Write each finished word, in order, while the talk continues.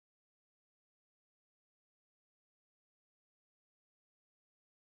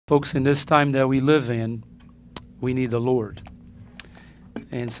Folks, in this time that we live in, we need the Lord.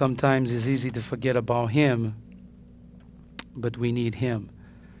 And sometimes it's easy to forget about Him, but we need Him.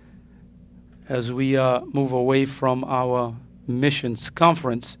 As we move away from our missions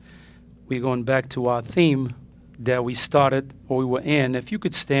conference, we're going back to our theme that we started, or we were in. If you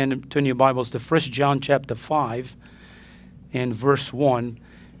could stand and turn your Bibles to 1 John chapter 5 and verse 1.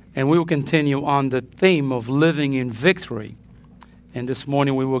 And we will continue on the theme of living in victory. And this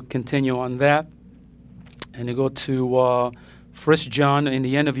morning we will continue on that. And you go to 1 John in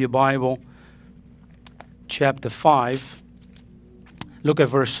the end of your Bible, chapter 5. Look at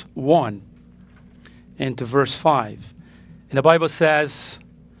verse 1 and to verse 5. And the Bible says,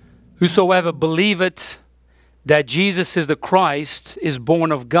 "Whosoever believeth that Jesus is the Christ is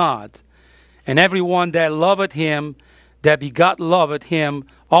born of God. And everyone that loveth him, that begot loveth him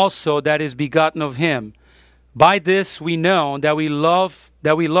also that is begotten of him. By this we know that we love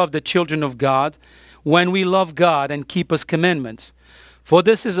the children of God, when we love God and keep his commandments. For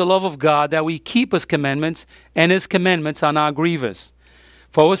this is the love of God, that we keep his commandments, and his commandments are not grievous.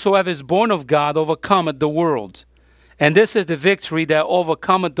 For whosoever is born of God overcometh the world. And this is the victory that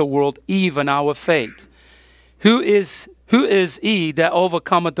overcometh the world, even our faith. Who is he that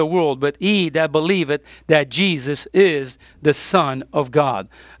overcometh the world, but he that believeth that Jesus is the Son of God?"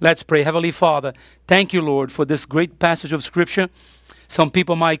 Let's pray. Heavenly Father, thank you, Lord, for this great passage of Scripture. Some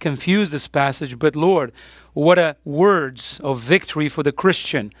people might confuse this passage, but Lord, what a words of victory for the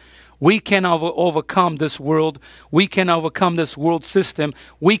Christian. We can overcome this world. We can overcome this world system.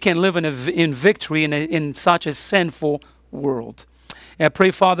 We can live in victory in such a sinful world. And I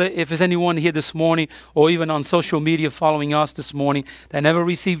pray, Father, if there's anyone here this morning or even on social media following us this morning that never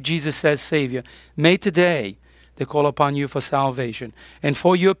received Jesus as Savior, may today they call upon you for salvation. And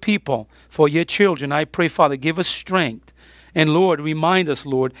for your people, for your children, I pray, Father, give us strength. And Lord, remind us,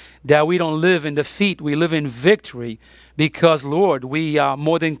 Lord, that we don't live in defeat. We live in victory because, Lord, we are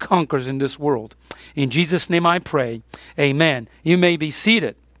more than conquerors in this world. In Jesus' name I pray. Amen. You may be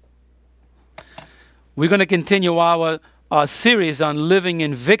seated. We're going to continue our series on living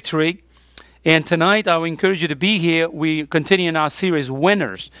in victory. And tonight, I will encourage you to be here. We continue in our series,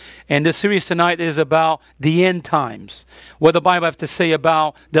 Winners. And this series tonight is about the end times, what the Bible has to say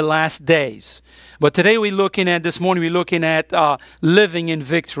about the last days. But today this morning, we're looking at living in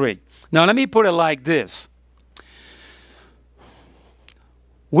victory. Now, let me put it like this.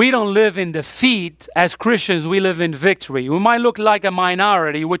 We don't live in defeat. As Christians, we live in victory. We might look like a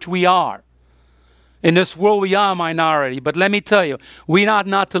minority, which we are. In this world, we are a minority. But let me tell you, we are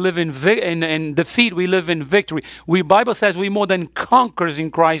not to live in defeat. We live in victory. The Bible says we're more than conquerors in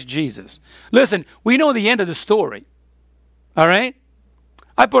Christ Jesus. Listen, we know the end of the story. All right?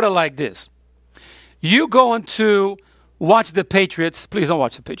 I put it like this. You going to watch the Patriots. Please don't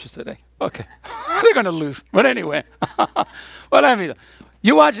watch the Patriots today. Okay. They're going to lose. But anyway. Well, I mean,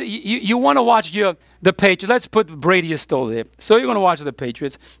 you want to watch the Patriots. Let's put Brady is still there. So you're going to watch the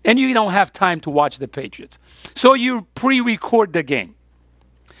Patriots, and you don't have time to watch the Patriots. So you pre-record the game.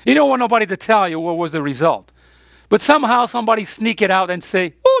 You don't want nobody to tell you what was the result. But somehow somebody sneak it out and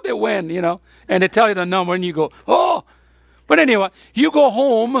say, "Oh, they win," and they tell you the number, and you go, "Oh." But anyway, you go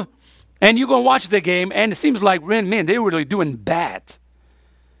home, and you go watch the game, and it seems like, man, they're really doing bad.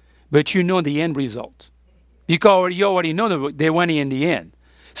 But you know the end result. Because you already know that they won in the end.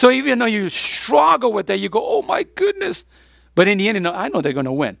 So even though you struggle with that, you go, "Oh my goodness." But in the end, I know they're going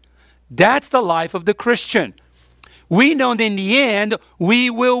to win. That's the life of the Christian. We know that in the end, we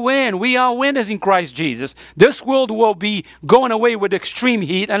will win. We are winners in Christ Jesus. This world will be going away with extreme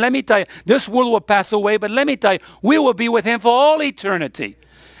heat. And let me tell you, this world will pass away. But let me tell you, we will be with him for all eternity.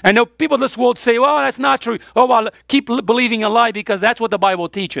 And the people of this world say, "Well, that's not true." Oh, well, keep believing a lie because that's what the Bible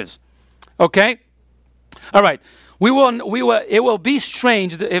teaches. Okay? All right. It will be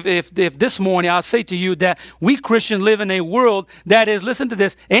strange if this morning I'll say to you that we Christians live in a world that is, listen to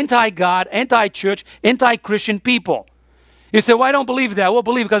this, anti-God, anti-church, anti-Christian people. You say, "Well, I don't believe that." Well,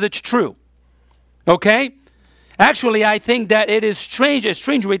 believe because it's true. Okay? Actually, I think that it is a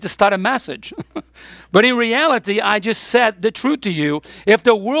strange way to start a message. But in reality, I just said the truth to you. If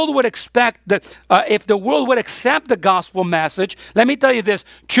the world would accept the gospel message, let me tell you this,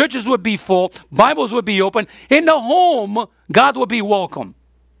 churches would be full, Bibles would be open. In the home, God would be welcome.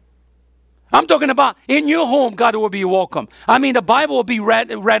 I'm talking about in your home, God will be welcome. I mean, the Bible will be read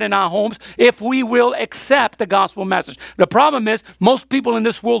in our homes if we will accept the gospel message. The problem is most people in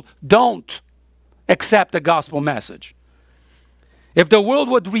this world don't accept the gospel message. If the world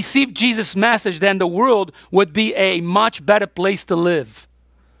would receive Jesus' message, then the world would be a much better place to live.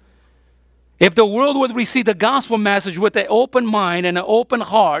 If the world would receive the gospel message with an open mind and an open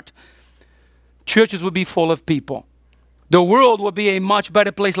heart, churches would be full of people. The world would be a much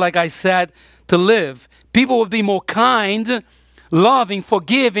better place, like I said, to live. People would be more kind, loving,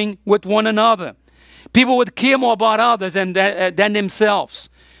 forgiving with one another. People would care more about others than themselves.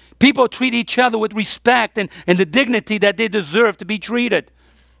 People treat each other with respect and the dignity that they deserve to be treated.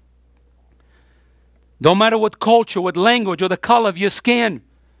 No matter what culture, what language, or the color of your skin.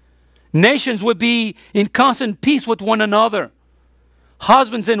 Nations would be in constant peace with one another.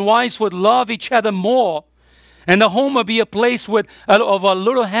 Husbands and wives would love each other more. And the home would be a place of a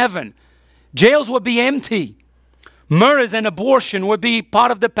little heaven. Jails would be empty. Murders and abortion would be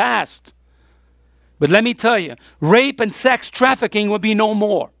part of the past. But let me tell you, rape and sex trafficking would be no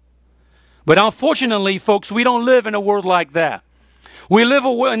more. But unfortunately, folks, we don't live in a world like that. We live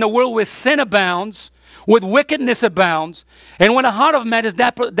in a world where sin abounds, with wickedness abounds, and when the heart of man is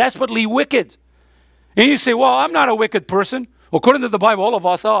desperately wicked. And you say, well, I'm not a wicked person. According to the Bible, all of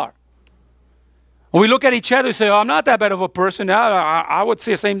us are. When we look at each other and say, oh, I'm not that bad of a person, I would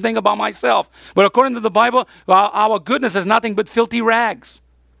say the same thing about myself. But according to the Bible, our goodness is nothing but filthy rags.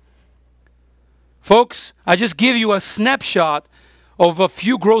 Folks, I just give you a snapshot of a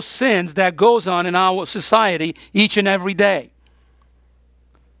few gross sins that goes on in our society each and every day.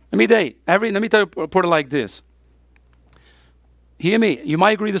 Let me tell you, put it like this. Hear me. You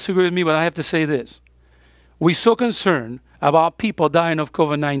might agree, disagree with me, but I have to say this. We're so concerned about people dying of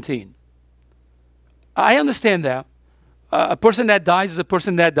COVID-19. I understand that. A person that dies is a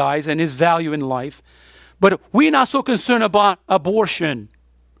person that dies and his value in life. But we're not so concerned about abortion.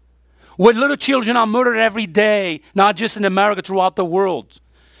 Where little children are murdered every day, not just in America, throughout the world.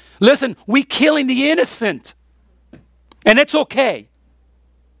 Listen, we're killing the innocent. And it's okay.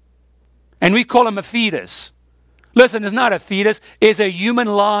 And we call him a fetus. Listen, it's not a fetus. It's a human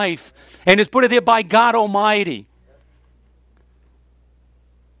life. And it's put there by God Almighty.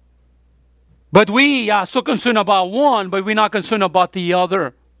 But we are so concerned about one, but we're not concerned about the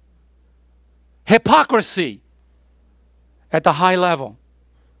other. Hypocrisy at the high level.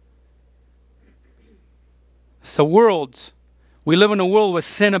 It's the world. We live in a world where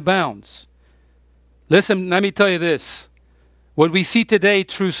sin abounds. Listen, let me tell you this. What we see today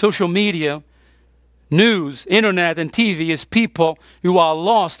through social media, news, internet, and TV is people who are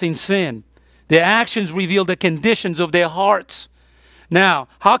lost in sin. Their actions reveal the conditions of their hearts. Now,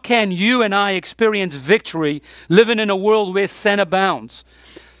 how can you and I experience victory living in a world where sin abounds?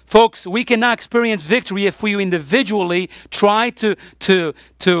 Folks, we cannot experience victory if we individually try to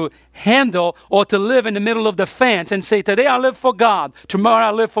handle or to live in the middle of the fence and say, today I live for God, tomorrow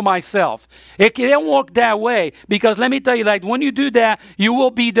I live for myself. It can't work that way, because let me tell you, like, when you do that, you will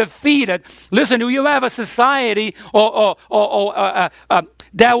be defeated. Listen, you have a society that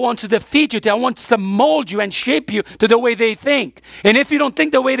wants to defeat you, that wants to mold you and shape you to the way they think. And if you don't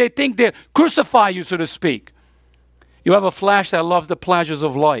think the way they think, they crucify you, so to speak. You have a flesh that loves the pleasures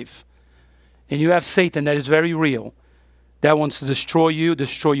of life. And you have Satan that is very real, that wants to destroy you,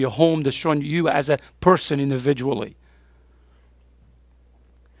 destroy your home, destroy you as a person individually.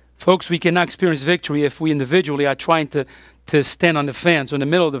 Folks, we cannot experience victory if we individually are trying to stand on the fence, or in the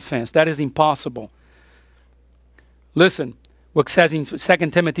middle of the fence. That is impossible. Listen, what it says in 2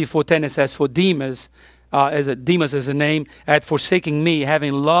 Timothy 4:10, it says, for Demas, Demas is a name, had forsaken me,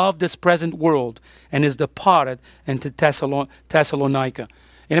 having loved this present world, and is departed into Thessalonica.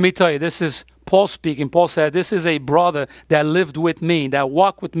 And let me tell you, this is Paul speaking. Paul said, this is a brother that lived with me, that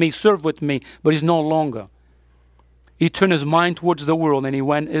walked with me, served with me, but he's no longer. He turned his mind towards the world and he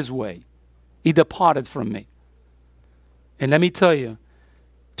went his way. He departed from me. And let me tell you,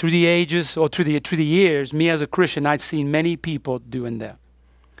 through the ages, or through the years, me as a Christian, I've seen many people doing that.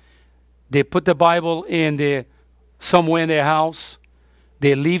 They put the Bible somewhere in their house.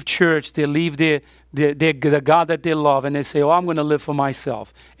 They leave church. They leave the God that they love, and they say, oh, I'm going to live for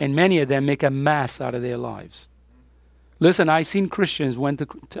myself. And many of them make a mess out of their lives. Listen, I've seen Christians went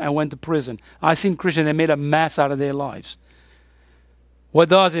to prison. I've seen Christians that made a mess out of their lives. What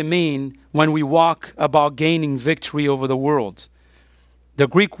does it mean when we walk about gaining victory over the world? The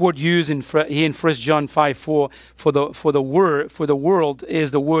Greek word used in 1 John 5:4 for the world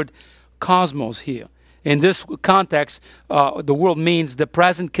is the word cosmos here. In this context, the world means the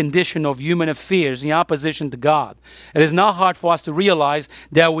present condition of human affairs in opposition to God. It is not hard for us to realize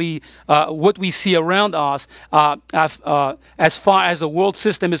that what we see around us, as far as the world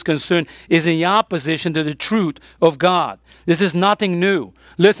system is concerned, is in opposition to the truth of God. This is nothing new.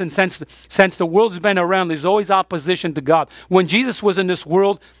 Listen, since the world has been around, there's always opposition to God. When Jesus was in this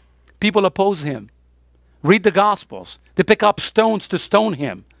world, people opposed him. Read the Gospels. They pick up stones to stone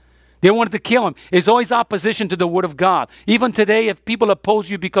him. They wanted to kill him. There's always opposition to the Word of God. Even today, if people oppose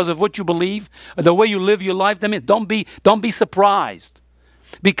you because of what you believe, the way you live your life, don't be surprised.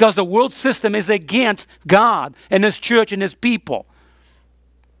 Because the world system is against God and His church and His people.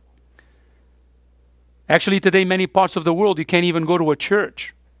 Actually, today, many parts of the world, you can't even go to a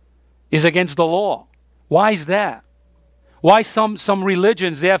church. It's against the law. Why is that? Why some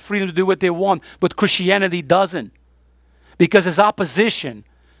religions, they have freedom to do what they want, but Christianity doesn't? Because it's opposition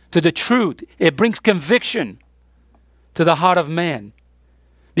to the truth. It brings conviction to the heart of man.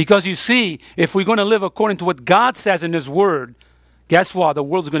 Because you see, if we're going to live according to what God says in His Word, guess what? The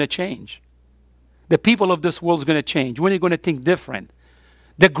world's going to change. The people of this world is going to change. When are you going to think different?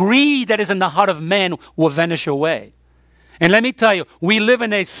 The greed that is in the heart of man will vanish away. And let me tell you, we live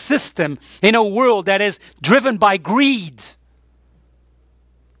in a system, in a world that is driven by greed.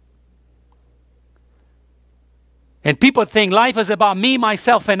 And people think life is about me,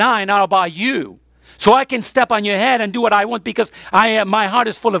 myself, and I, not about you. So I can step on your head and do what I want because my heart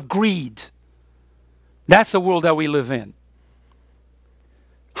is full of greed. That's the world that we live in.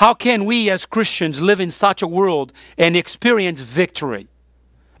 How can we as Christians live in such a world and experience victory?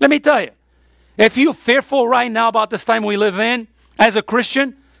 Let me tell you, if you're fearful right now about this time we live in, as a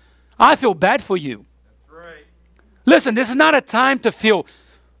Christian, I feel bad for you. That's right. Listen, this is not a time to feel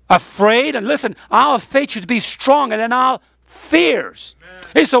afraid. And listen, our faith should be stronger than our fears. Amen.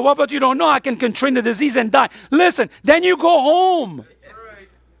 Hey, so what about you don't know I can contract the disease and die? Listen, then you go home. Right.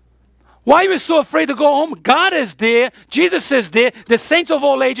 Why are you so afraid to go home? God is there. Jesus is there. The saints of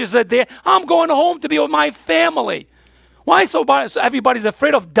all ages are there. I'm going home to be with my family. Why so everybody's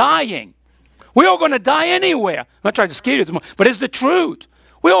afraid of dying? We're all going to die anywhere. I'm not trying to scare you, but it's the truth.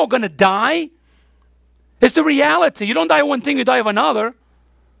 We're all going to die. It's the reality. You don't die of one thing, you die of another.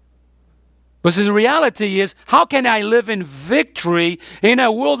 But the reality is, how can I live in victory in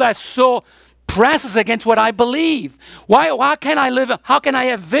a world that so presses against what I believe? Why can't I live? How can I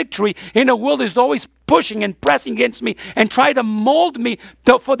have victory in a world that's always pushing and pressing against me and try to mold me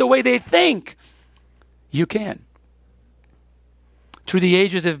for the way they think? You can. Through the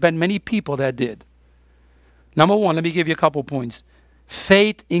ages, there have been many people that did. Number one, let me give you a couple points.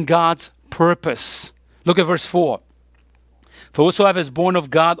 Faith in God's purpose. Look at verse 4. For whosoever is born of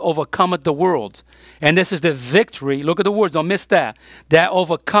God overcometh the world. And this is the victory. Look at the words, don't miss that. That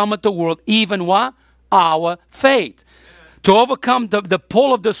overcometh the world, even what? Our faith. To overcome the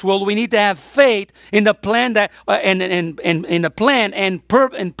pull of this world, we need to have faith in the plan that in the plan and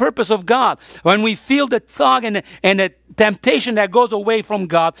purpose of God. When we feel the thug and the temptation that goes away from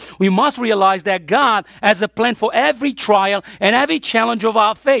God, we must realize that God has a plan for every trial and every challenge of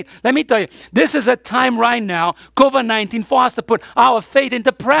our faith. Let me tell you, this is a time right now, COVID-19, for us to put our faith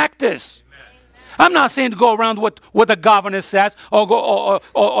into practice. I'm not saying to go around what the governor says or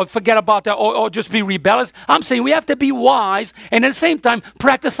forget about that or just be rebellious. I'm saying we have to be wise and at the same time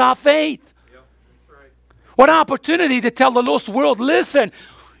practice our faith. Yep, that's right. What an opportunity to tell the lost world, listen,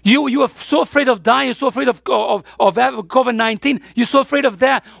 you are so afraid of dying, you're so afraid of COVID-19, you're so afraid of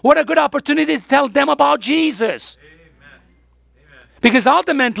that. What a good opportunity to tell them about Jesus. Amen. Amen. Because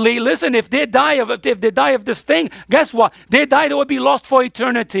ultimately, listen, if they die of this thing, guess what? They will be lost for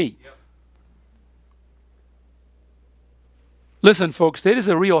eternity. Yep. Listen, folks, there is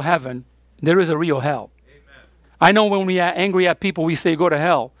a real heaven. There is a real hell. Amen. I know when we are angry at people, we say go to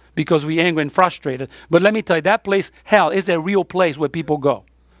hell because we're angry and frustrated. But let me tell you, that place, hell, is a real place where people go.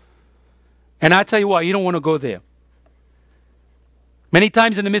 And I tell you what, you don't want to go there. Many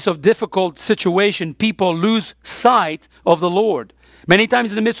times in the midst of difficult situation, people lose sight of the Lord. Many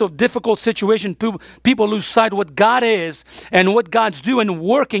times in the midst of difficult situation, people lose sight of what God is and what God's doing,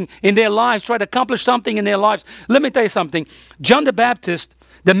 working in their lives, try to accomplish something in their lives. Let me tell you something. John the Baptist,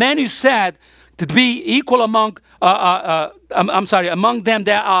 the man who said to be equal among them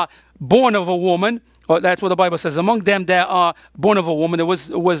that are born of a woman, or that's what the Bible says, among them that are born of a woman, there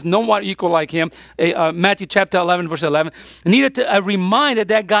was no one equal like him. Matthew chapter 11, verse 11. Needed a reminder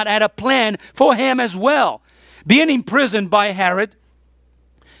that God had a plan for him as well. Being imprisoned by Herod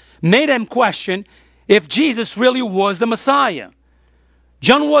made him question if Jesus really was the Messiah.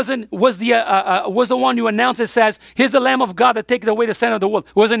 John was the one who announced it, says, here's the Lamb of God that taketh away the sin of the world.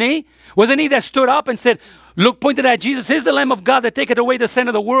 Wasn't he? Wasn't he that stood up and said, look, pointed at Jesus, here's the Lamb of God that taketh away the sin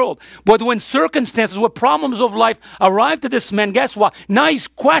of the world. But when circumstances, when problems of life arrived to this man, guess what? Now he's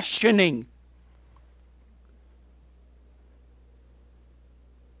questioning.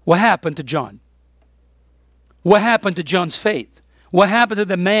 What happened to John? What happened to John's faith? What happened to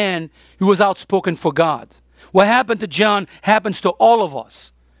the man who was outspoken for God? What happened to John happens to all of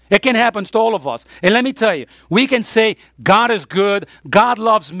us. It can happen to all of us. And let me tell you, we can say, God is good, God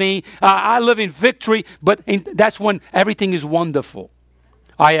loves me, I live in victory, but that's when everything is wonderful.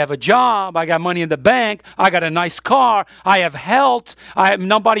 I have a job, I got money in the bank, I got a nice car, I have health,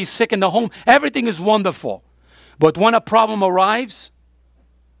 nobody's sick in the home, everything is wonderful. But when a problem arrives,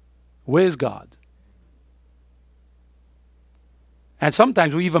 where's God? And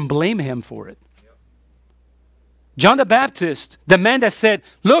sometimes we even blame him for it. John the Baptist, the man that said,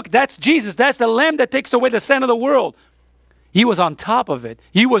 look, that's Jesus, that's the Lamb that takes away the sin of the world. He was on top of it.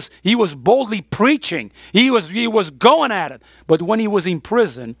 He was boldly preaching. He was going at it. But when he was in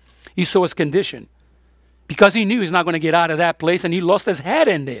prison, he saw his condition. Because he knew he's not going to get out of that place, and he lost his head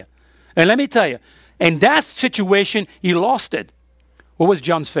in there. And let me tell you, in that situation, he lost it. What was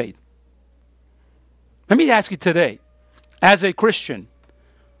John's faith? Let me ask you today, as a Christian,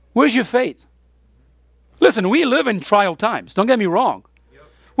 where's your faith? Listen, we live in trial times. Don't get me wrong. Yep.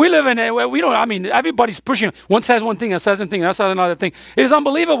 We live in, everybody's pushing. One says one thing, that says another thing, that says another thing. It is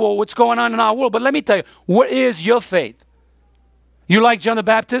unbelievable what's going on in our world. But let me tell you, what is your faith? You like John the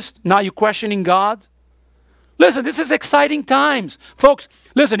Baptist? Now you're questioning God? Listen, this is exciting times. Folks,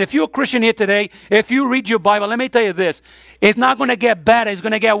 listen, if you're a Christian here today, if you read your Bible, let me tell you this. It's not going to get better. It's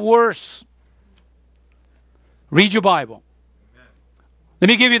going to get worse. Read your Bible. Amen. Let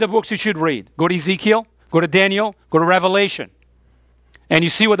me give you the books you should read. Go to Ezekiel. Go to Daniel, go to Revelation. And you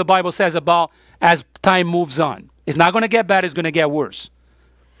see what the Bible says about as time moves on. It's not going to get better, it's going to get worse.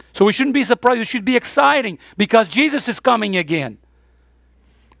 So we shouldn't be surprised, it should be exciting because Jesus is coming again.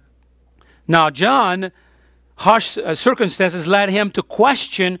 Now John, harsh circumstances led him to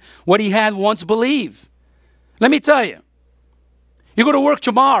question what he had once believed. Let me tell you, you go to work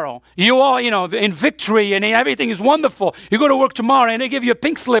tomorrow, you all, in victory and everything is wonderful. You go to work tomorrow and they give you a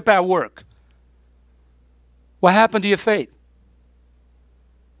pink slip at work. What happened to your faith?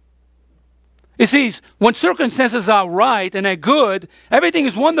 You see, when circumstances are right and they're good, everything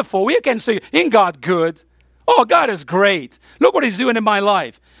is wonderful. We can say, "Ain't God good? Oh, God is great. Look what he's doing in my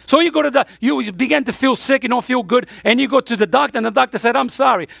life." So you go to you begin to feel sick, you don't feel good, and you go to the doctor, and the doctor said, "I'm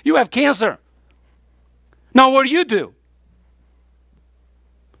sorry, you have cancer." Now what do?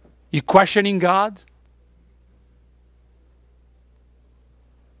 You questioning God?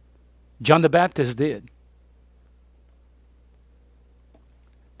 John the Baptist did.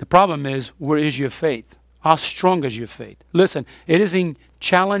 The problem is, where is your faith? How strong is your faith? Listen, it is in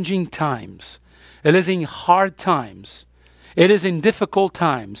challenging times. It is in hard times. It is in difficult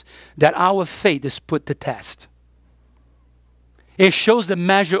times that our faith is put to test. It shows the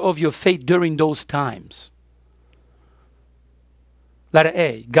measure of your faith during those times. Letter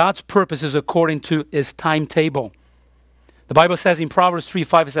A, God's purpose is according to his timetable. The Bible says in Proverbs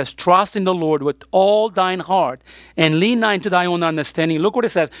 3:5, it says, trust in the Lord with all thine heart and lean not into thy own understanding. Look what it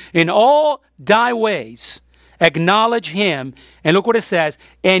says. In all thy ways acknowledge him. And look what it says.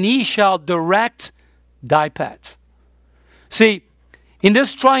 And he shall direct thy path. See, in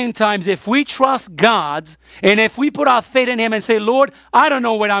these trying times, if we trust God and if we put our faith in him and say, Lord, I don't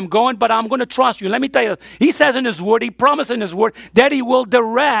know where I'm going, but I'm going to trust you. Let me tell you, he says in his word, he promised in his word that he will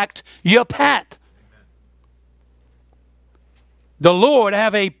direct your path. The Lord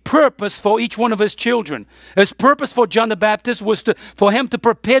have a purpose for each one of his children. His purpose for John the Baptist was for him to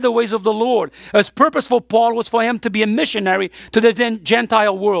prepare the ways of the Lord. His purpose for Paul was for him to be a missionary to the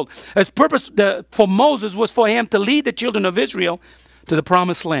Gentile world. His purpose for Moses was for him to lead the children of Israel to the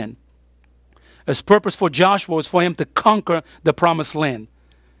promised land. His purpose for Joshua was for him to conquer the promised land.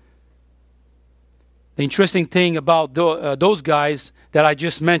 The interesting thing about those guys that I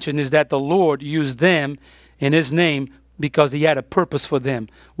just mentioned is that the Lord used them in his name because he had a purpose for them.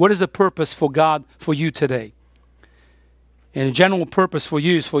 What is the purpose for God for you today? And the general purpose for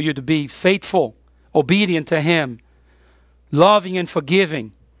you is for you to be faithful, obedient to him, loving and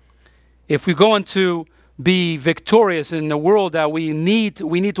forgiving. If we're going to be victorious in the world that we need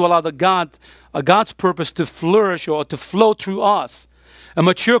to allow God's purpose to flourish or to flow through us. A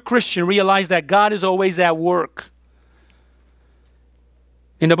mature Christian realizes that God is always at work.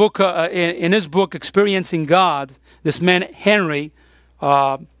 In the book, in his book, Experiencing God, this man Henry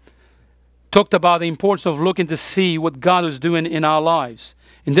talked about the importance of looking to see what God is doing in our lives.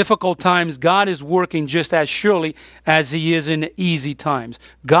 In difficult times, God is working just as surely as he is in easy times.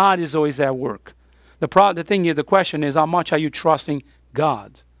 God is always at work. The thing is, the question is, how much are you trusting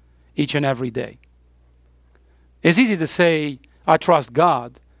God each and every day? It's easy to say, I trust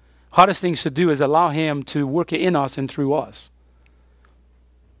God. Hardest things to do is allow him to work in us and through us.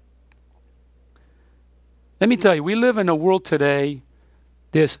 Let me tell you, we live in a world today,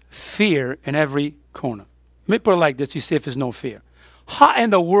 there's fear in every corner. Let me put it like this, you see if there's no fear. How in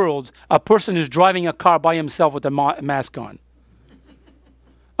the world a person is driving a car by himself with a mask on?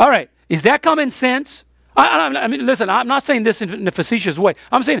 All right, is that common sense? I mean, listen, I'm not saying this in a facetious way.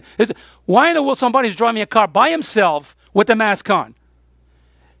 I'm saying, why in the world somebody is driving a car by himself with a mask on?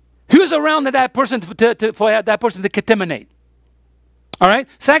 Who's around that person for that person to contaminate? All right?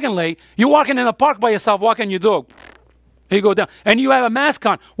 Secondly, you're walking in a park by yourself, walking your dog. Here you go down. And you have a mask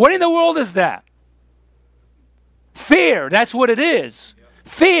on. What in the world is that? Fear, that's what it is.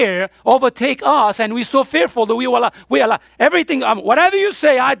 Fear overtake us, and we're so fearful that we allow everything, whatever you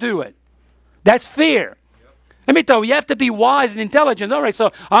say, I do it. That's fear. Let me tell you, you have to be wise and intelligent. All right,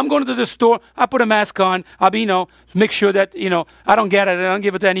 so I'm going to the store. I put a mask on. I'll be, make sure that, I don't get it. I don't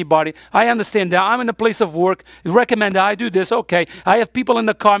give it to anybody. I understand that. I'm in a place of work. Recommend that I do this. Okay. I have people in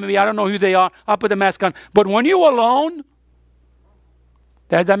the car. Maybe I don't know who they are. I'll put the mask on. But when you're alone,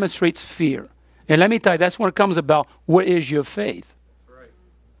 that demonstrates fear. And let me tell you, that's when it comes about, what is your faith? Right.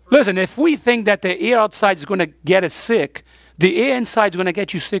 Listen, if we think that the air outside is going to get us sick, the air inside is going to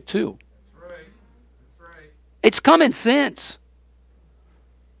get you sick too. It's common sense.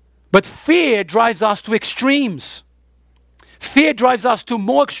 But fear drives us to extremes. Fear drives us to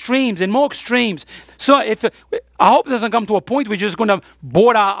more extremes and more extremes. So I hope it doesn't come to a point where we're just going to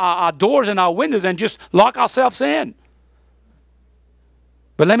board our doors and our windows and just lock ourselves in.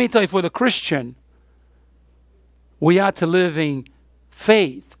 But let me tell you, for the Christian, we are to live in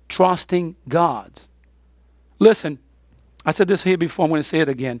faith, trusting God. Listen, I said this here before, I'm going to say it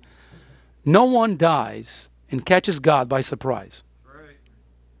again. No one dies and catches God by surprise. Right.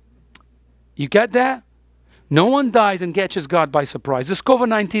 You get that? No one dies and catches God by surprise. This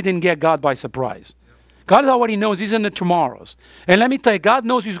COVID-19 didn't get God by surprise. God already knows he's in the tomorrows. And let me tell you, God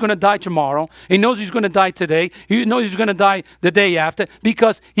knows he's going to die tomorrow. He knows he's going to die today. He knows he's going to die the day after,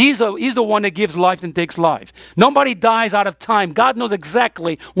 because he's the one that gives life and takes life. Nobody dies out of time. God knows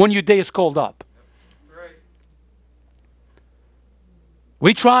exactly when your day is called up.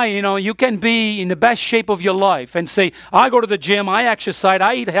 We try, you can be in the best shape of your life and say, I go to the gym, I exercise,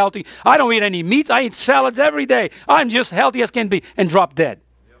 I eat healthy, I don't eat any meats, I eat salads every day. I'm just healthy as can be, and drop dead.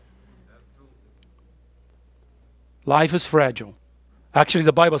 Yep. Absolutely. Life is fragile. Actually,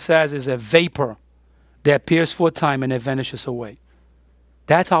 the Bible says it's a vapor that appears for a time and it vanishes away.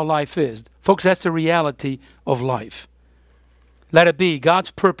 That's how life is. Folks, that's the reality of life. Let it be.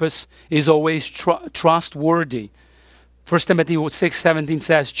 God's purpose is always trustworthy. 1 Timothy 6:17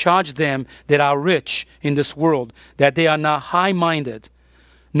 says, charge them that are rich in this world, that they are not high-minded,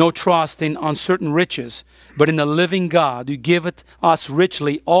 no trust in uncertain riches, but in the living God who giveth us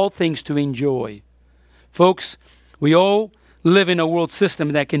richly all things to enjoy. Folks, we all live in a world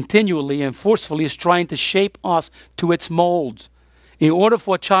system that continually and forcefully is trying to shape us to its mold. In order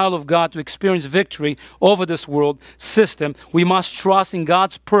for a child of God to experience victory over this world system, we must trust in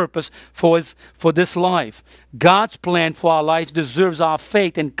God's purpose for this life. God's plan for our lives deserves our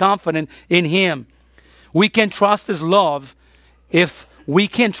faith and confidence in Him. We can trust His love if we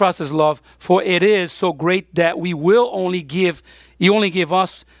can trust His love, for it is so great that He only give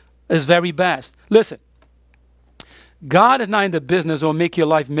us His very best. Listen, God is not in the business of make your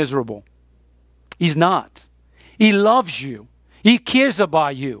life miserable. He's not. He loves you. He cares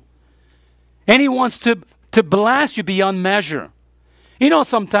about you. And He wants to bless you beyond measure.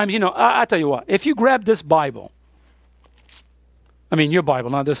 Sometimes, I tell you what, if you grab this Bible, I mean your Bible,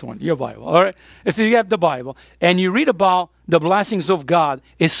 not this one, your Bible, all right? If you have the Bible and you read about the blessings of God,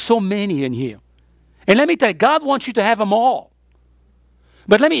 there's so many in here. And let me tell you, God wants you to have them all.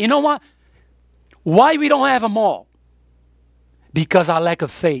 But you know what? Why we don't have them all? Because our lack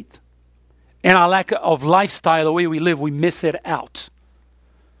of faith. And our lack of lifestyle, the way we live, we miss it out.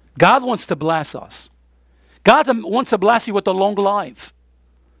 God wants to bless us. God wants to bless you with a long life.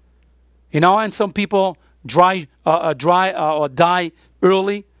 And some people die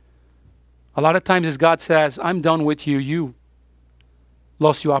early. A lot of times as God says, I'm done with you. You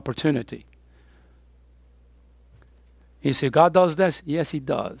lost your opportunity. You say, God does this? Yes, He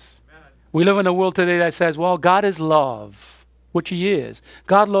does. Amen. We live in a world today that says, well, God is love. Which He is.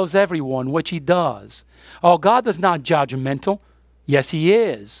 God loves everyone, which He does. Oh, God is not judgmental. Yes, He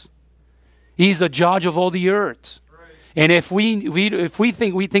is. He's the judge of all the earth. Right. And if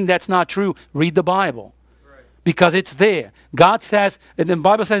we think that's not true, read the Bible. Right. Because it's there. God says, and the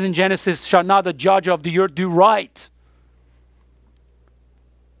Bible says in Genesis, shall not the judge of the earth do right?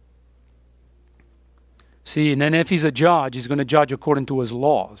 See, and then if He's a judge, He's going to judge according to His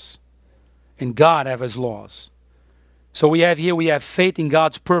laws. And God have His laws. So we have faith in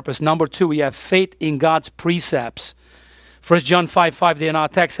God's purpose. Number 2, we have faith in God's precepts. 1 John 5:5 there in our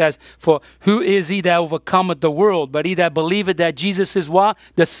text says, for who is he that overcometh the world, but he that believeth that Jesus is what?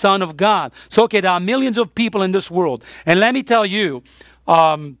 The Son of God. So, okay, there are millions of people in this world. And let me tell you,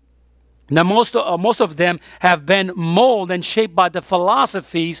 now, most of them have been molded and shaped by the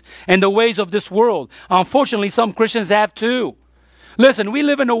philosophies and the ways of this world. Unfortunately, some Christians have too. Listen, we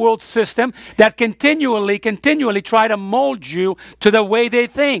live in a world system that continually try to mold you to the way they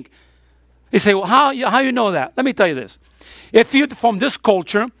think. You say, well, how you know that? Let me tell you this. If you're from this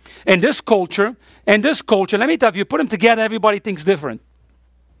culture, and this culture, and this culture, let me tell you, if you put them together, everybody thinks different.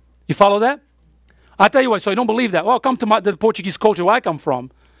 You follow that? I tell you what, so I don't believe that. Well, come to the Portuguese culture where I come from.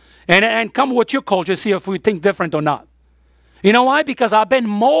 And come with your culture, see if we think different or not. You know why? Because I've been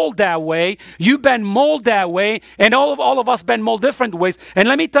molded that way. You've been molded that way. And all of us been molded different ways. And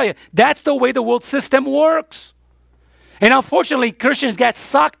let me tell you, that's the way the world system works. And unfortunately, Christians get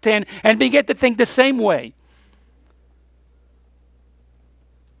sucked in and begin to think the same way.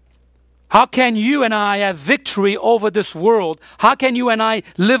 How can you and I have victory over this world? How can you and I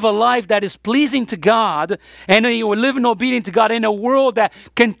live a life that is pleasing to God and you live in obedience to God in a world that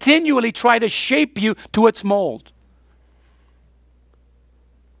continually try to shape you to its mold?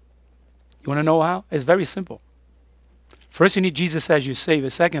 You want to know how? It's very simple. First, you need Jesus as your Savior.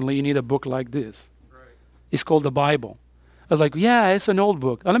 Secondly, you need a book like this. Right. It's called the Bible. I was like, yeah, it's an old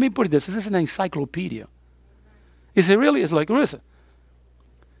book. Now, let me put it this. This is an encyclopedia. Is it really? It's like, listen.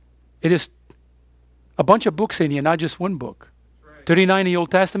 It is a bunch of books in here, not just one book. Right. 39 in the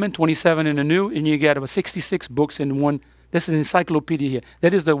Old Testament, 27 in the New, and you get about 66 books in one. This is an encyclopedia here.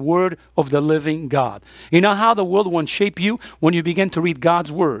 That is the Word of the living God. You know how the world won't shape you? When you begin to read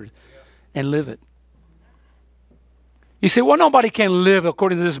God's Word and live it. You say, well, nobody can live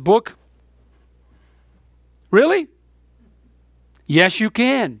according to this book. Really? Yes, you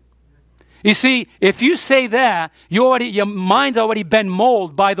can. You see, if you say that, your mind's already been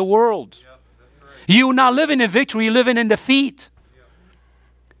molded by the world. Yep, that's right. You're not living in victory, you're living in defeat. Yep.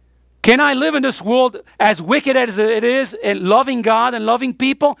 Can I live in this world as wicked as it is, and loving God and loving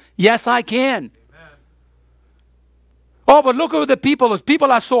people? Yes, I can. Amen. Oh, but look at the people. Those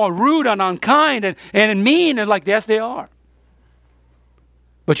people are so rude and unkind and mean. And like, yes, they are.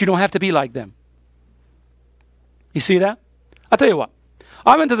 But you don't have to be like them. You see that? I'll tell you what.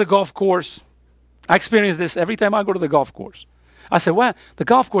 I went to the golf course. I experience this every time I go to the golf course. I said, well, the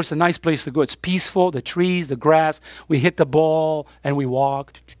golf course is a nice place to go. It's peaceful, the trees, the grass. We hit the ball and we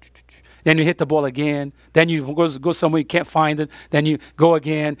walk. Then you hit the ball again. Then you go somewhere you can't find it. Then you go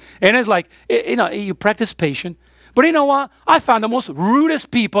again. And it's like, you practice patience. But you know what? I found the most rudest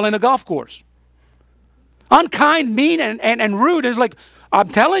people in the golf course. Unkind, mean, and rude. It's like, I'm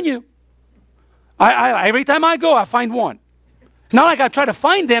telling you. Every time I go, I find one. It's not like I try to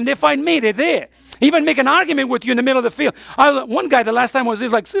find them. They find me. They're there. Even make an argument with you in the middle of the field. One guy the last time was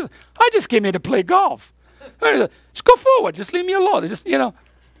like, I just came here to play golf. Just go forward. Just leave me alone.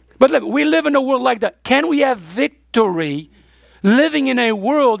 But look, we live in a world like that. Can we have victory living in a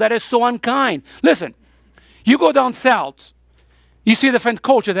world that is so unkind? Listen, you go down south, you see a different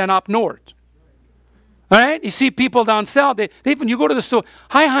culture than up north. All right? You see people down south, you go to the store,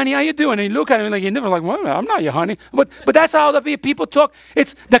 hi, honey, how you doing? And you look at them like, you're never like, well, I'm not your honey. But that's how the people talk.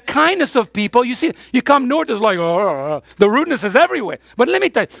 It's the kindness of people. You see, you come north, it's like, the rudeness is everywhere. But let me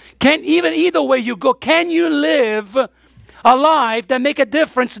tell you, either way you go, can you live a life that make a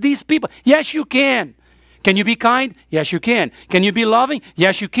difference to these people? Yes, you can. Can you be kind? Yes, you can. Can you be loving?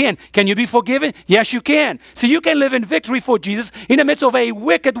 Yes, you can. Can you be forgiving? Yes, you can. So you can live in victory for Jesus in the midst of a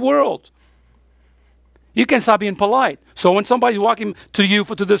wicked world. You can stop being polite. So when somebody's walking to you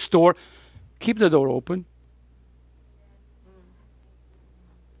to the store, keep the door open.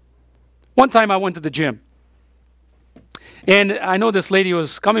 One time I went to the gym. And I know this lady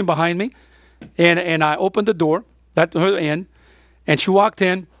was coming behind me. And I opened the door, let her in. And she walked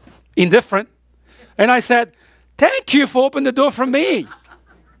in, indifferent. And I said, thank you for opening the door for me.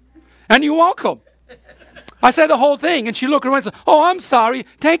 And you're welcome. I said the whole thing, and she looked around and said, oh, I'm sorry,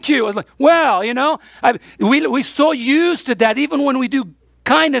 thank you. I was like, well, we're so used to that, even when we do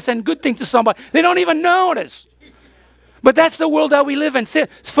kindness and good things to somebody, they don't even notice. But that's the world that we live in.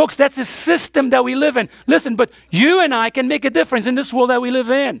 Folks, that's the system that we live in. Listen, but you and I can make a difference in this world that we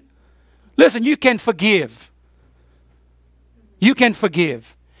live in. Listen, you can forgive. You can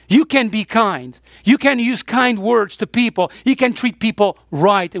forgive. You can be kind. You can use kind words to people. You can treat people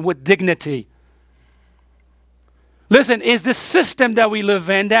right and with dignity. Listen, it's the system that we live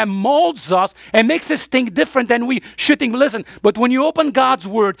in that molds us and makes us think different than we should think. Listen, but when you open God's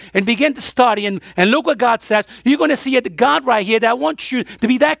Word and begin to study and look what God says, you're going to see a God right here that wants you to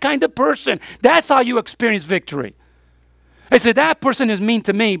be that kind of person. That's how you experience victory. I said, that person is mean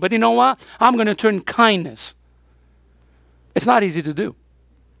to me, but you know what? I'm going to turn kindness. It's not easy to do.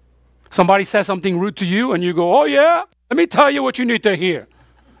 Somebody says something rude to you and you go, oh yeah? Let me tell you what you need to hear.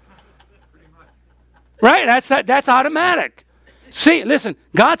 Right? That's automatic. See, listen,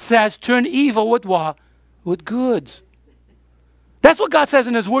 God says turn evil with what? With good. That's what God says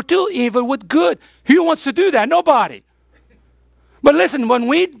in His Word too, evil with good. Who wants to do that? Nobody. But listen, when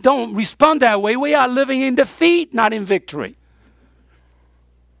we don't respond that way, we are living in defeat, not in victory.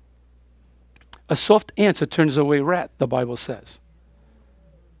 A soft answer turns away wrath, the Bible says.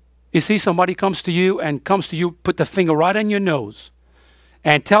 You see, somebody comes to you, put the finger right on your nose,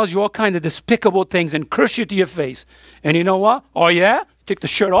 and tells you all kinds of despicable things and curse you to your face. And you know what? Oh yeah? Take the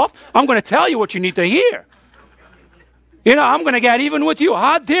shirt off? I'm going to tell you what you need to hear. You know, I'm going to get even with you.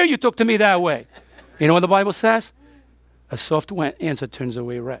 How dare you talk to me that way? You know what the Bible says? A soft answer turns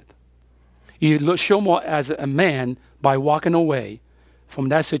away wrath. You show more as a man by walking away from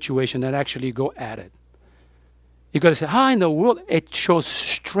that situation than actually go at it. You got to say, how in the world? It shows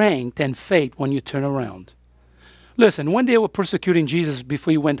strength and faith when you turn around. Listen, when they were persecuting Jesus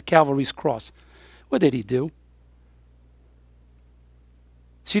before He went to Calvary's cross, what did He do?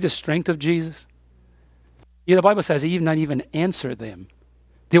 See the strength of Jesus? Yeah, the Bible says He did not even answer them.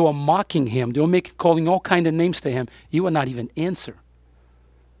 They were mocking Him. They were calling all kinds of names to Him. He would not even answer.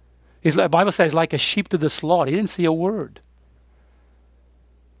 The Bible says like a sheep to the slaughter. He didn't say a word.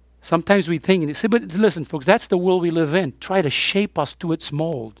 Sometimes we think, but listen, folks, that's the world we live in. Try to shape us to its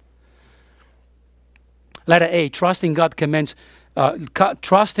mold. Letter A, trusting God's commandments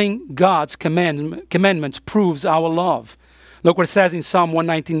proves our love. Look what it says in Psalm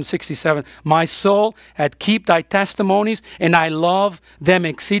 119:67. My soul hath kept thy testimonies, and I love them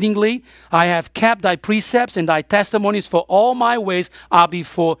exceedingly. I have kept thy precepts and thy testimonies, for all my ways are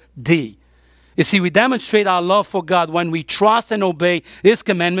before thee. You see, we demonstrate our love for God when we trust and obey His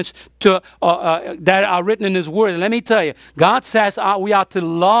commandments that are written in His Word. And let me tell you, God says we are to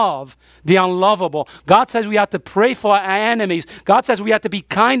love the unlovable. God says we have to pray for our enemies. God says we have to be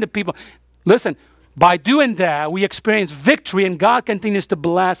kind to people. Listen, by doing that, we experience victory and God continues to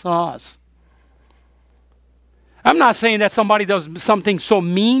bless us. I'm not saying that somebody does something so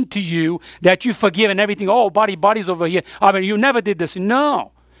mean to you that you forgive and everything. Oh, body's over here. I mean, you never did this.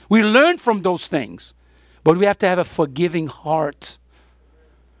 No. We learn from those things. But we have to have a forgiving heart.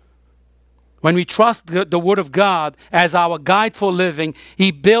 When we trust the Word of God as our guide for living,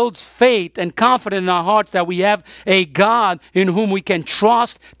 He builds faith and confidence in our hearts that we have a God in whom we can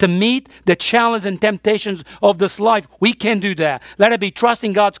trust to meet the challenges and temptations of this life. We can do that. Let it be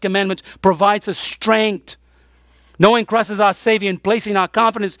trusting God's commandments provides us strength. Knowing Christ as our Savior and placing our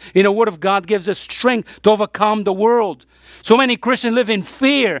confidence in the Word of God gives us strength to overcome the world. So many Christians live in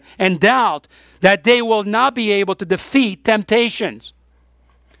fear and doubt that they will not be able to defeat temptations.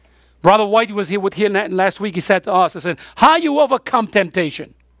 Brother White was here last week. He said to us, I said, how you overcome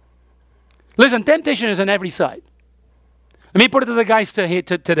temptation? Listen, temptation is on every side. Let me put it to the guys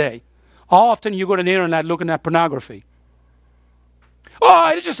today. How often you go to the internet looking at pornography?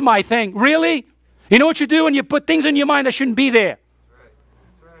 Oh, it's just my thing. Really? You know what you do when you put things in your mind that shouldn't be there?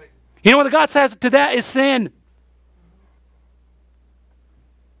 Right. You know what God says to that is sin.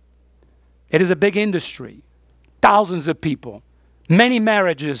 It is a big industry. Thousands of people. Many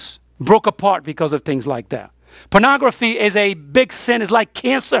marriages broke apart because of things like that. Pornography is a big sin. It's like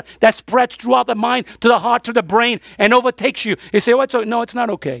cancer that spreads throughout the mind, to the heart, to the brain, and overtakes you. You say, "What's no, it's not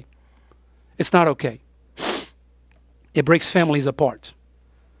okay. It's not okay." It breaks families apart.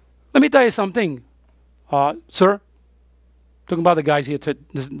 Let me tell you something, sir. Talking about the guys here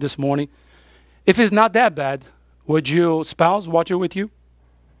this morning. If it's not that bad, would your spouse watch it with you?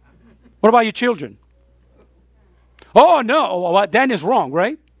 What about your children? Oh, no. Well, then it's wrong,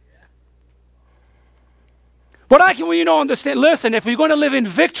 right? But I can, understand. Listen, if you're going to live in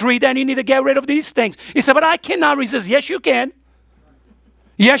victory, then you need to get rid of these things. He said, but I cannot resist. Yes, you can.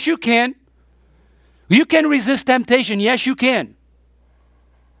 Yes, you can. You can resist temptation. Yes, you can.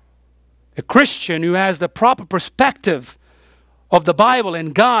 A Christian who has the proper perspective of the Bible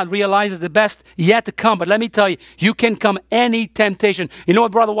and God realizes the best yet to come. But let me tell you, you can come any temptation. You know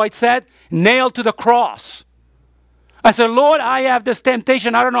what Brother White said? Nailed to the cross. I said, Lord, I have this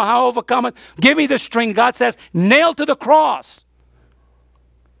temptation. I don't know how to overcome it. Give me the strength. God says, nailed to the cross.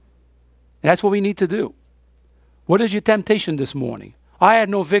 And that's what we need to do. What is your temptation this morning? I had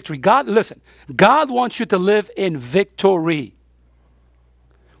no victory. God, listen, God wants you to live in victory.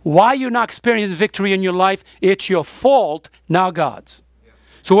 Why you're not experiencing victory in your life, it's your fault, not God's. Yeah.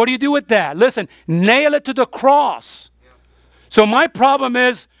 So what do you do with that? Listen, nail it to the cross. Yeah. So my problem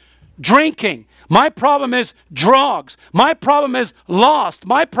is drinking. My problem is drugs. My problem is lust.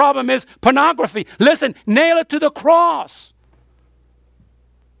 My problem is pornography. Listen, nail it to the cross.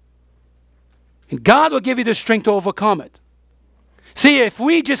 And God will give you the strength to overcome it. See, if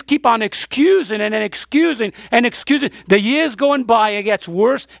we just keep on excusing and then excusing and excusing, the years going by, it gets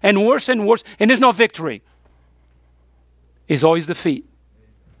worse and worse and worse, and there's no victory. It's always defeat.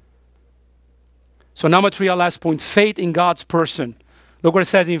 So number 3, our last point, faith in God's person. Look what it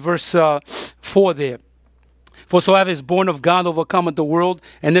says in verse 4 there. For whosoever is born of God overcometh the world,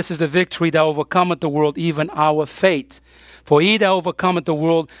 and this is the victory that overcometh the world, even our faith. For he that overcometh the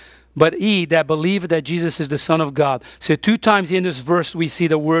world, but he that believeth that Jesus is the Son of God. So 2 times in this verse we see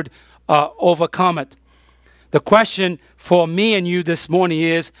the word overcometh. The question for me and you this morning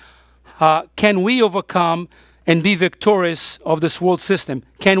is, can we overcome and be victorious of this world system?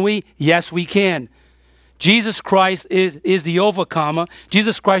 Can we? Yes, we can. Jesus Christ is the overcomer.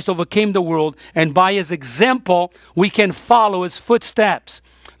 Jesus Christ overcame the world, and by his example, we can follow his footsteps.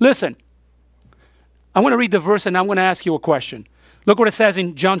 Listen, I'm going to read the verse and I'm going to ask you a question. Look what it says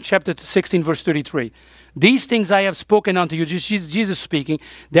in John chapter 16, verse 33. These things I have spoken unto you, Jesus speaking,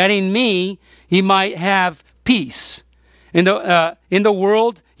 that in me ye might have peace. In the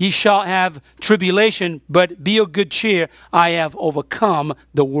world ye shall have tribulation, but be of good cheer. I have overcome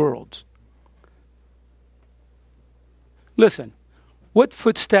the world. Listen, what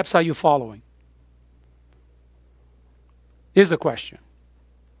footsteps are you following? Here's the question.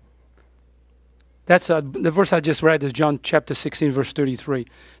 That's the verse I just read is John chapter 16, verse 33.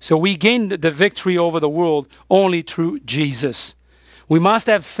 So we gain the victory over the world only through Jesus. We must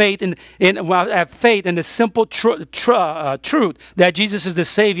have faith in the simple truth that Jesus is the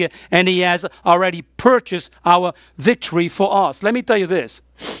Savior and he has already purchased our victory for us. Let me tell you this.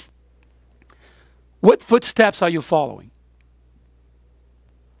 What footsteps are you following?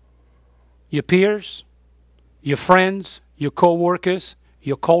 Your peers, your friends, your co-workers,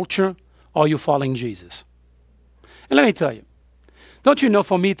 your culture? Or are you following Jesus? And let me tell you, don't you know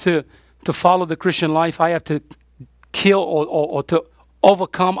for me to follow the Christian life, I have to kill or to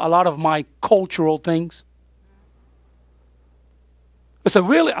overcome a lot of my cultural things? I said,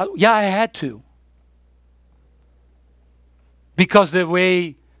 really? Yeah, I had to. Because the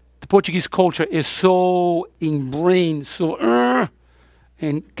way the Portuguese culture is so ingrained, so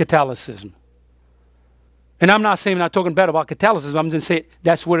in Catholicism. And I'm not saying, I'm not talking bad about Catholicism. I'm just saying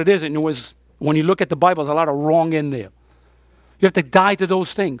that's what it is. And it was, when you look at the Bible, there's a lot of wrong in there. You have to die to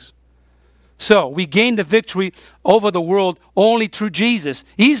those things. So we gain the victory over the world only through Jesus.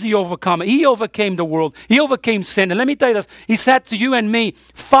 He's the overcomer. He overcame the world. He overcame sin. And let me tell you this. He said to you and me,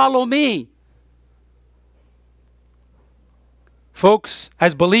 follow me. Folks,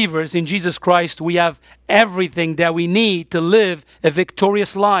 as believers in Jesus Christ, we have everything that we need to live a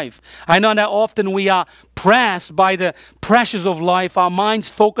victorious life. I know that often we are pressed by the pressures of life. Our minds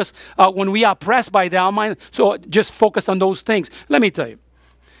focus, when we are pressed by that, our mind, so just focus on those things. Let me tell you,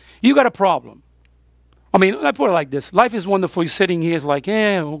 you got a problem. I mean, I put it like this. Life is wonderful. You're sitting here, it's like,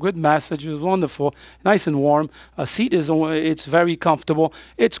 good message. It's wonderful. Nice and warm. A seat it's very comfortable.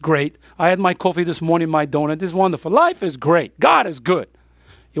 It's great. I had my coffee this morning, my donut. It's wonderful. Life is great. God is good.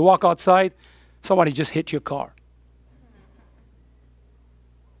 You walk outside, somebody just hit your car.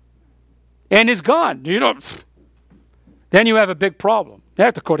 And it's gone. You know, then you have a big problem. You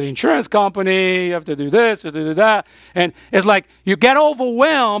have to call the insurance company, you have to do this, you have to do that. And it's like you get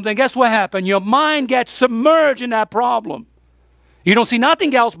overwhelmed, and guess what happened? Your mind gets submerged in that problem. You don't see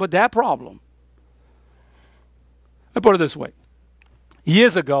nothing else but that problem. I put it this way.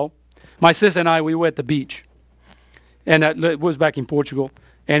 Years ago, my sister and I, we were at the beach. And it was back in Portugal.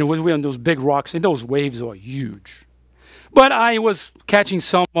 And we were on those big rocks, and those waves were huge. But I was catching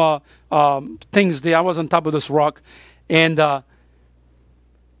some things there. I was on top of this rock. And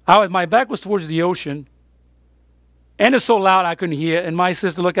my back was towards the ocean, and it's so loud I couldn't hear. And my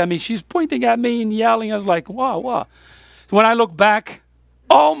sister looked at me. She's pointing at me and yelling. I was like, wow, wow. When I look back,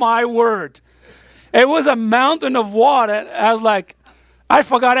 oh, my word. It was a mountain of water. I was like, I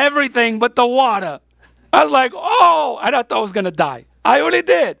forgot everything but the water. I was like, oh, I thought I was going to die. I really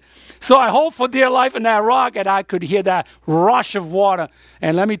did. So I hold for dear life in that rock, and I could hear that rush of water.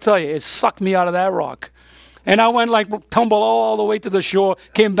 And let me tell you, it sucked me out of that rock. And I went like tumble all the way to the shore,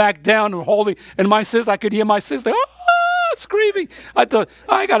 came back down and holding, and my sister, I could hear my sister screaming. I thought,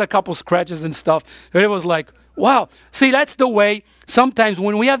 I got a couple scratches and stuff. And it was like, wow. See, that's the way sometimes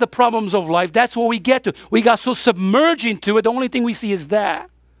when we have the problems of life, that's what we get to. We got so submerged into it, the only thing we see is that.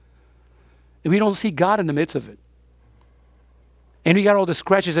 And we don't see God in the midst of it. And we got all the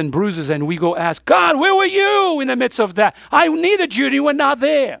scratches and bruises, and we go ask, God, where were you in the midst of that? I needed you, and you were not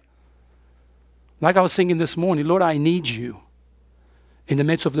there. Like I was singing this morning, Lord, I need you in the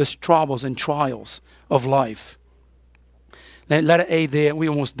midst of these troubles and trials of life. Letter A there, we're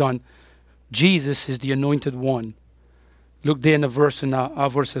almost done. Jesus is the anointed one. Look there in the verse, in our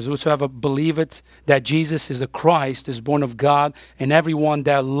verse says, whosoever believeth that Jesus is the Christ is born of God, and everyone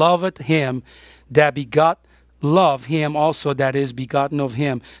that loveth him that begot, love him also that is begotten of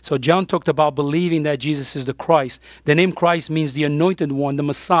him. So John talked about believing that Jesus is the Christ. The name Christ means the anointed one, the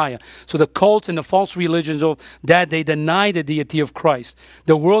Messiah. So the cults and the false religions of that, they deny the deity of Christ.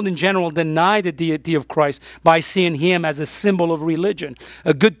 The world in general deny the deity of Christ by seeing him as a symbol of religion,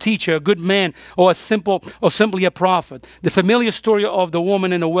 a good teacher, a good man, or simply a prophet. The familiar story of the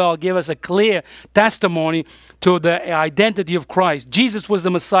woman in the well gave us a clear testimony to the identity of Christ. Jesus was the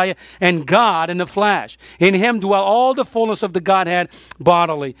Messiah and God in the flesh. In him dwell all the fullness of the Godhead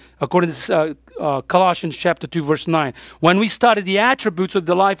bodily, according to Colossians chapter 2, verse 9. When we study the attributes of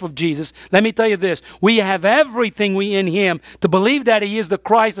the life of Jesus, let me tell you this, we have everything we in him to believe that he is the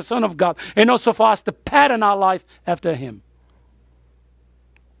Christ, the Son of God, and also for us to pattern our life after him.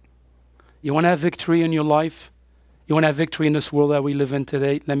 You want to have victory in your life? You want to have victory in this world that we live in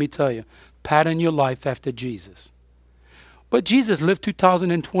today? Let me tell you, pattern your life after Jesus. But Jesus lived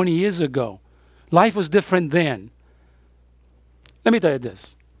 2,020 years ago. Life was different then. Let me tell you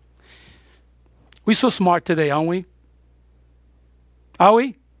this. We're so smart today, aren't we? Are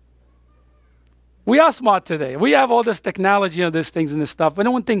we? We are smart today. We have all this technology and these things and this stuff, but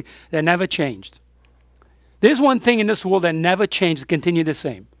one thing that never changed. There's one thing in this world that never changed, continue the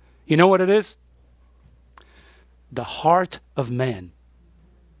same. You know what it is? The heart of man.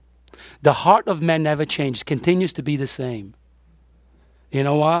 The heart of man never changed, continues to be the same. You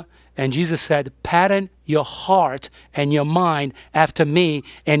know what? And Jesus said, pattern your heart and your mind after me,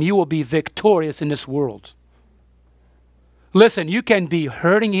 and you will be victorious in this world. Listen, you can be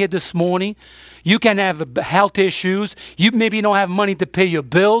hurting here this morning. You can have health issues. You maybe don't have money to pay your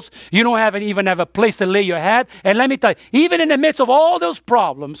bills. You don't even have a place to lay your head. And let me tell you, even in the midst of all those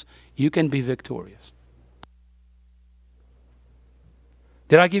problems, you can be victorious.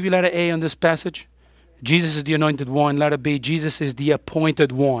 Did I give you letter A on this passage? Jesus is the anointed one. Letter B, Jesus is the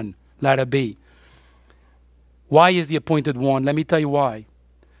appointed one. Letter B. Why is the appointed one? Let me tell you why.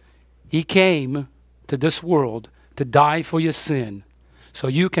 He came to this world to die for your sin so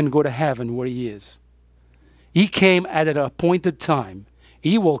you can go to heaven where he is. He came at an appointed time.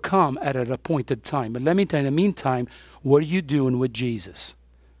 He will come at an appointed time. But let me tell you, in the meantime, what are you doing with Jesus?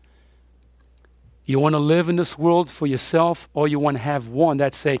 You want to live in this world for yourself, or you want to have one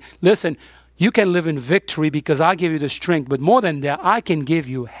that say, listen, you can live in victory because I give you the strength, but more than that, I can give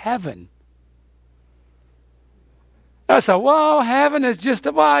you heaven. I said, well, heaven is just,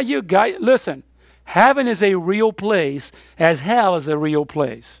 well, you guys, listen, heaven is a real place as hell is a real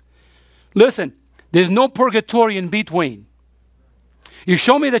place. Listen, there's no purgatory in between. You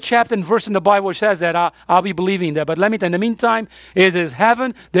show me the chapter and verse in the Bible which says that, I'll be believing that. But let me tell you, in the meantime, it is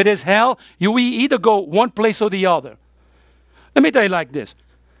heaven, there is hell. We either go one place or the other. Let me tell you like this.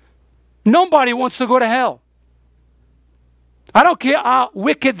 Nobody wants to go to hell. I don't care how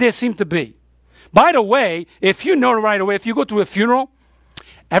wicked they seem to be. By the way, if you know right away, if you go to a funeral,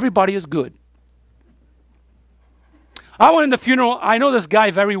 everybody is good. I went in the funeral. I know this guy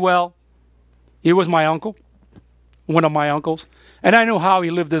very well. He was my uncle, one of my uncles. And I know how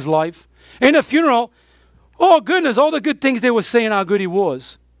he lived his life. In the funeral, oh goodness, all the good things they were saying how good he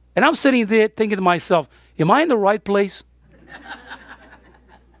was. And I'm sitting there thinking to myself, am I in the right place?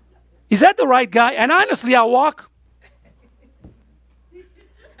 Is that the right guy? And honestly, I walk.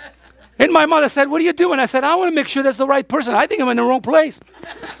 And my mother said, what are you doing? I said, I want to make sure that's the right person. I think I'm in the wrong place.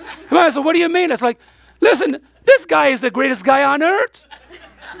 And I said, what do you mean? It's like, listen, this guy is the greatest guy on earth.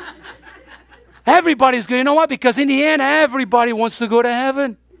 Everybody's good. You know what? Because in the end, everybody wants to go to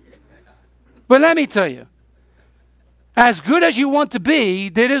heaven. But let me tell you, as good as you want to be,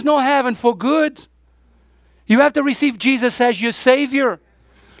 there is no heaven for good. You have to receive Jesus as your Savior.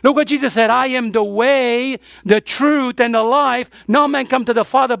 Look what Jesus said, I am the way, the truth, and the life. No man come to the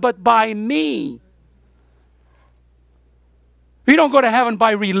Father but by me. You don't go to heaven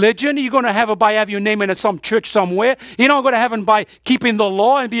by religion. You're going to heaven by having your name in some church somewhere. You don't go to heaven by keeping the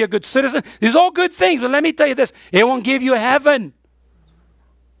law and be a good citizen. These are all good things, but let me tell you this. It won't give you heaven.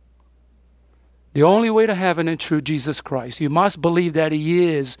 The only way to heaven is through Jesus Christ. You must believe that he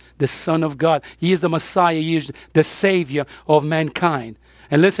is the Son of God. He is the Messiah. He is the Savior of mankind.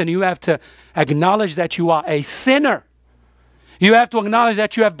 And listen, you have to acknowledge that you are a sinner. You have to acknowledge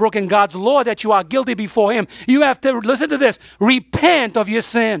that you have broken God's law, that you are guilty before him. You have to, listen to this, repent of your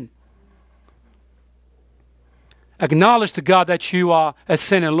sin. Acknowledge to God that you are a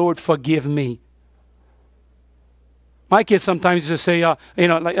sinner. Lord, forgive me. My kids sometimes just say,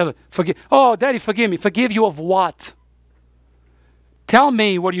 forgive. Oh, Daddy, forgive me. Forgive you of what? Tell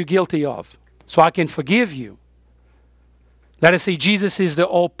me what you're guilty of so I can forgive you. Let us say Jesus is the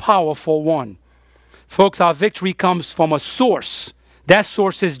all-powerful one. Folks, our victory comes from a source. That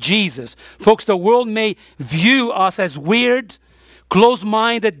source is Jesus. Folks, the world may view us as weird,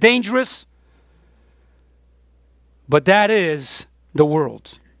 closed-minded, dangerous, but that is the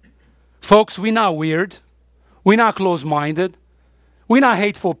world. Folks, we're not weird. We're not closed-minded. We're not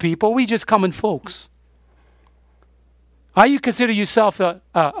hateful people. We just common folks. Are you consider yourself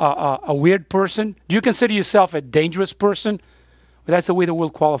a weird person? Do you consider yourself a dangerous person? Well, that's the way the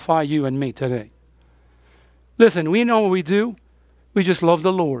world qualify you and me today. Listen, we know what we do. We just love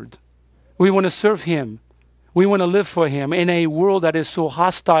the Lord. We want to serve Him. We want to live for Him in a world that is so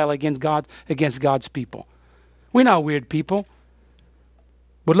hostile against God, against God's people. We're not weird people.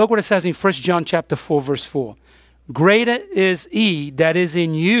 But look what it says in 1 John chapter 4, verse 4. Greater is He that is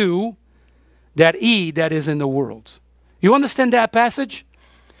in you than he that is in the world. You understand that passage?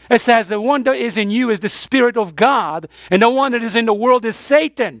 It says the one that is in you is the Spirit of God, and the one that is in the world is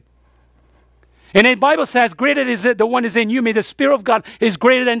Satan. And the Bible says, greater is the one that is in you, meaning the Spirit of God is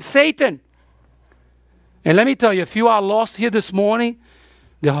greater than Satan. And let me tell you, if you are lost here this morning,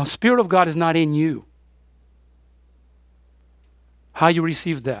 the Spirit of God is not in you. How you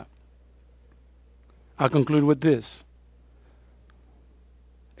receive that? I'll conclude with this.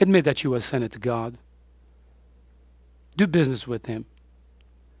 Admit that you are a sinner to God. Do business with Him.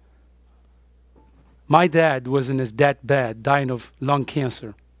 My dad was in his deathbed, dying of lung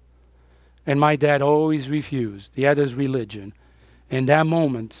cancer. And my dad always refused. He had his religion. In that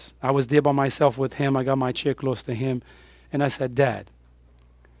moment, I was there by myself with him. I got my chair close to him. And I said, Dad,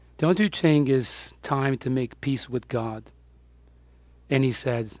 don't you think it's time to make peace with God? And he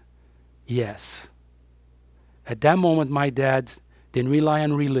said, yes. At that moment, my dad didn't rely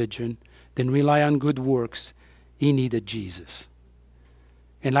on religion, didn't rely on good works. He needed Jesus.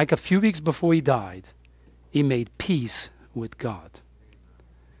 And like a few weeks before he died, he made peace with God.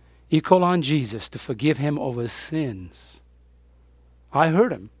 He called on Jesus to forgive him of his sins. I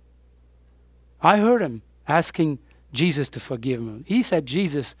heard him. I heard him asking Jesus to forgive him. He said,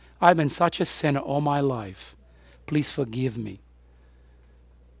 Jesus, I've been such a sinner all my life. Please forgive me.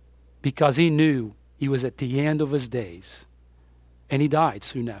 Because he knew he was at the end of his days. And he died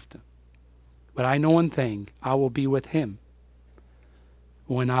soon after. But I know one thing, I will be with him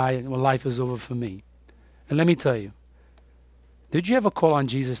when life is over for me. And let me tell you, did you ever call on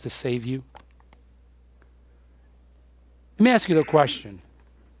Jesus to save you? Let me ask you the question.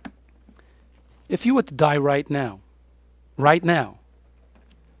 If you were to die right now, are you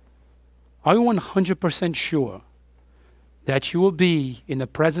 100% sure that you will be in the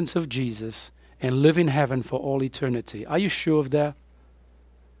presence of Jesus and live in heaven for all eternity? Are you sure of that?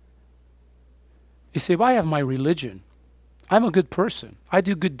 You say, well, I have my religion. I'm a good person. I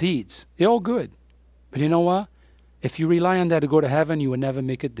do good deeds. They're all good. But you know what? If you rely on that to go to heaven, you will never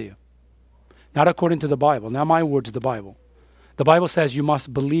make it there. Not according to the Bible. Not my words, the Bible. The Bible says you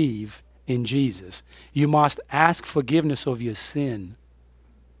must believe in Jesus. You must ask forgiveness of your sin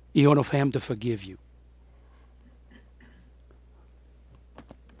in order for Him to forgive you.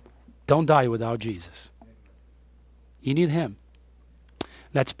 Don't die without Jesus. You need Him.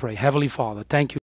 Let's pray. Heavenly Father, thank you.